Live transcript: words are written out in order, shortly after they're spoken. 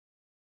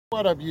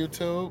What up,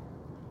 YouTube?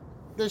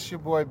 This your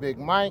boy Big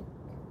Mike,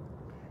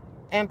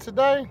 and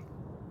today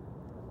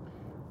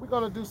we're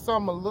gonna do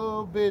something a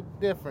little bit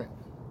different.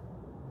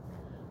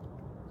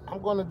 I'm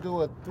gonna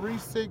do a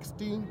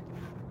 360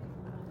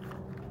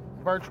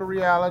 virtual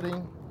reality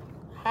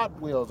Hot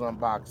Wheels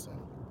unboxing.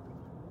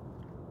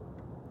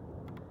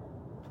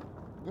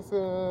 This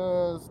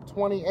is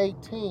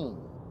 2018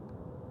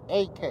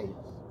 8 case.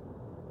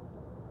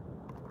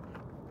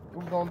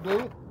 What we're gonna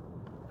do?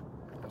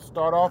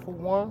 Start off with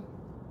one.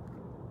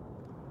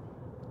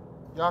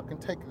 Y'all can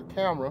take the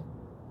camera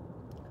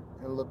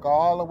and look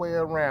all the way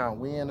around.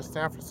 We in the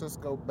San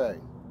Francisco Bay.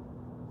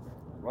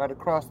 Right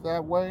across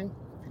that way,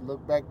 if you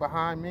look back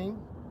behind me,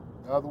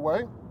 the other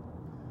way,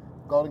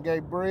 Golden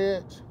Gate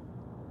Bridge.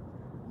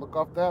 Look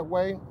off that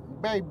way,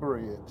 Bay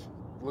Bridge.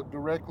 Look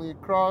directly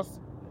across,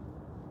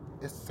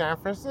 it's San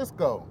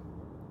Francisco.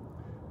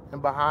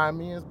 And behind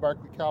me is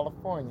Berkeley,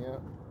 California,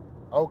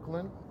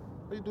 Oakland.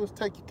 What you do is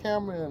take your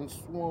camera and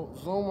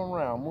zoom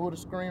around, move the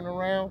screen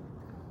around,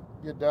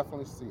 you'll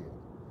definitely see it.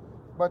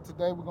 But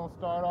today we're gonna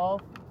start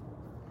off,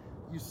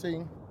 you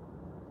see,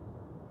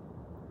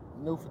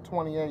 new for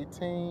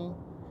 2018,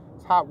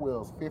 it's Hot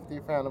Wheels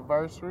 50th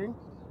anniversary.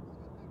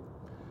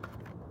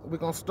 We're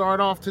gonna start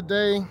off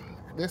today,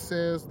 this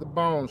is the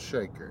Bone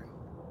Shaker.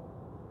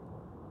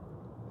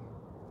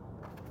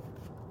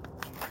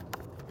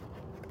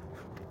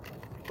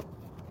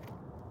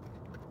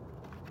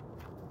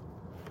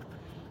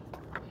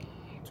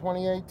 In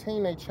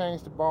 2018, they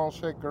changed the Bone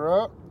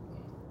Shaker up.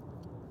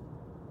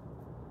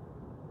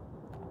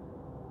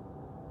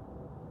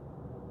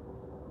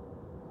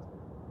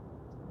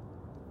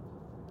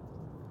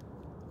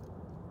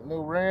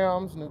 New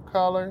rims, new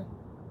color,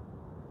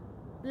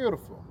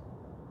 beautiful.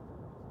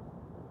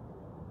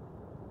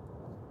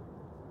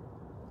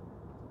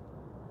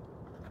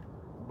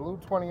 Blue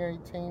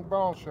 2018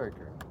 Bone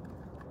Shaker.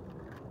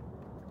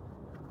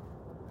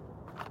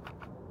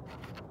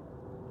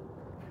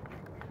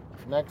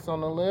 Next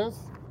on the list,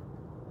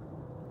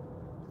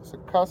 it's a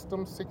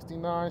custom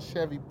 69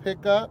 Chevy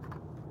pickup.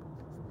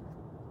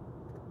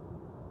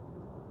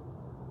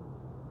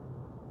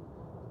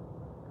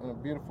 In a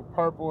beautiful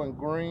purple and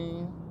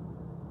green.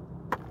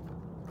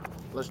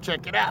 Let's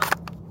check it out.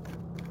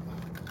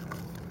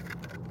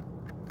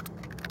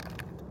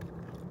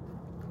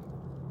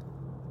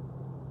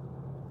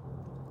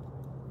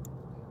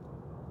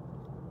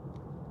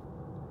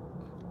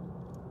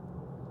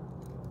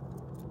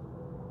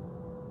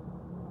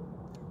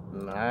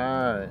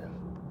 Nice.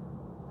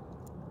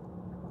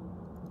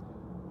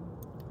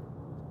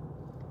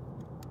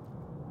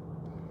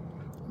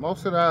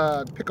 Most of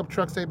the pickup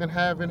trucks they've been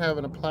having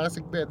a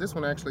plastic bed. This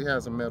one actually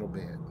has a metal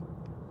bed.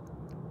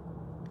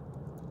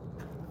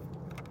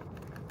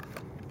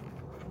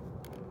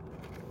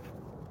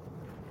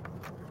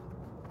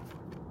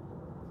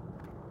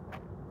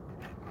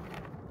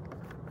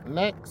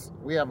 Next,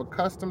 we have a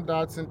custom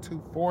Datsun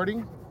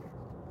 240.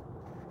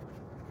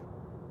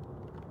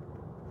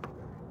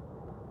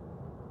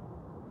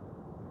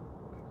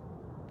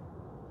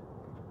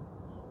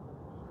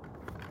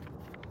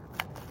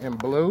 In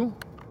blue.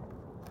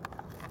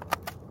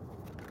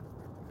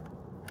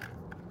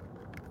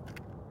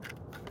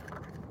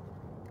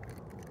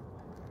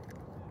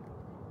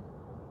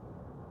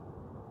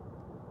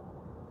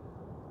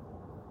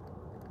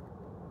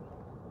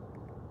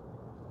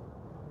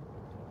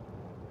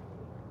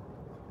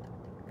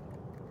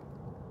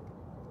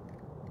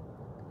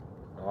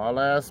 All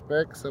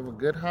aspects of a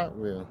good Hot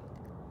Wheel.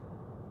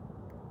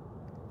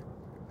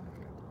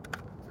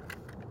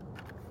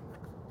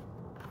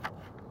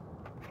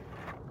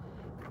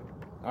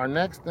 Our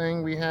next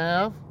thing we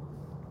have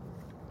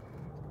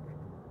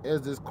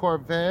is this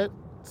Corvette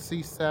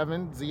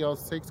C7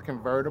 Z06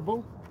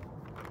 convertible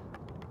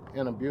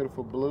in a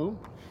beautiful blue.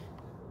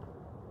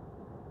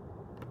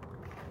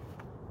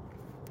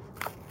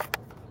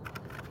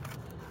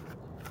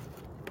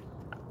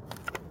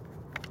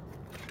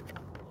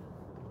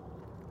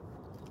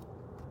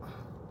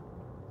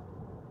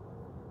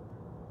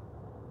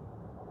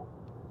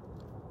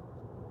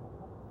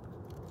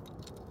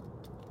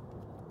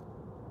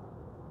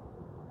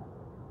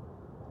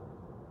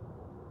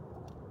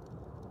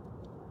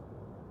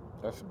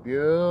 That's a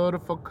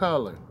beautiful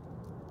color.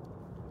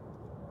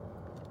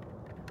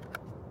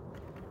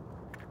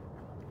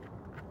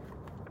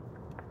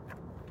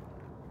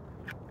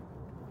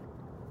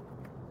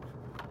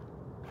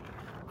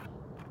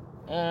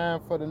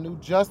 And for the new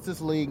Justice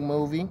League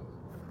movie,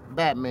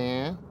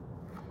 Batman,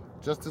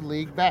 Justice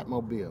League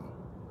Batmobile.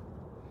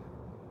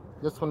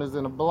 This one is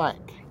in a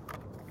black.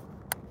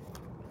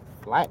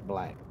 Flat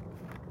black.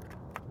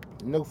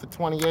 New for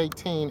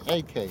 2018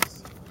 A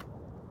case.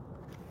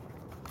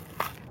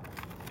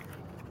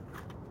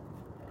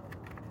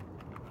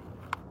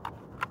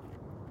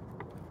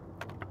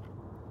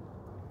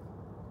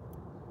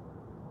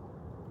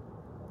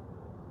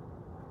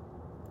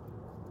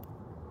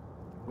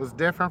 What's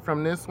different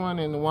from this one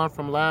and the one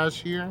from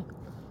last year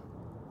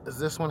is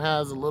this one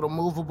has a little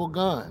movable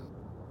gun.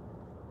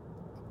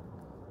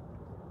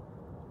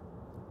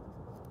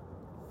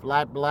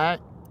 Flat black.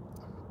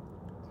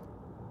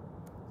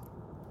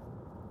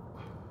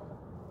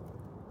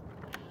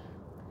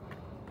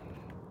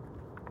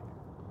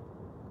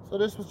 So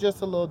this was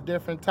just a little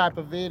different type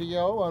of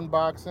video,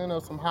 unboxing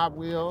of some Hot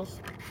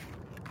Wheels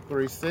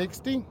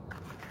 360.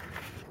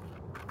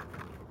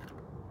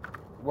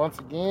 Once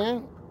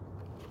again,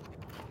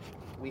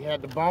 we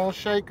had the Bone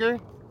Shaker,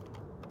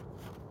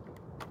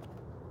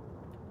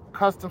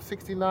 Custom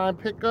 69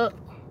 pickup,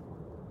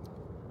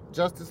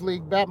 Justice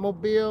League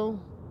Batmobile,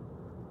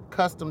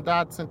 Custom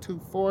Datsun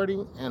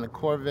 240, and a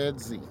Corvette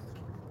Z.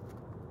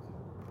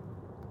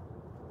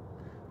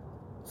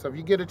 So if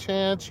you get a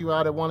chance, you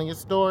out at one of your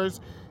stores,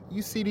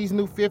 you see these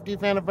new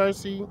 50th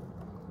anniversary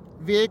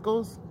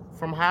vehicles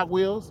from Hot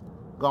Wheels,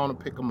 go on and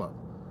pick them up.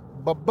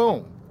 But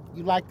boom,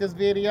 you like this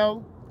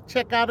video?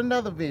 Check out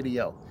another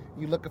video.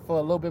 You looking for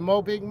a little bit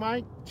more Big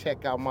Mike?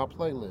 Check out my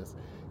playlist.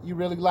 You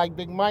really like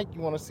Big Mike?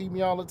 You want to see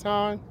me all the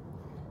time?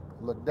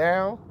 Look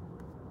down.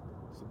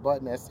 It's a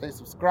button that says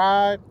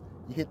subscribe.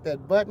 You hit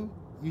that button,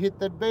 you hit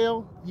that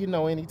bell, you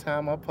know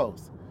anytime I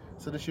post.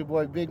 So this your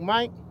boy Big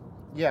Mike.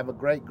 You have a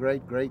great,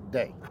 great, great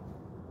day.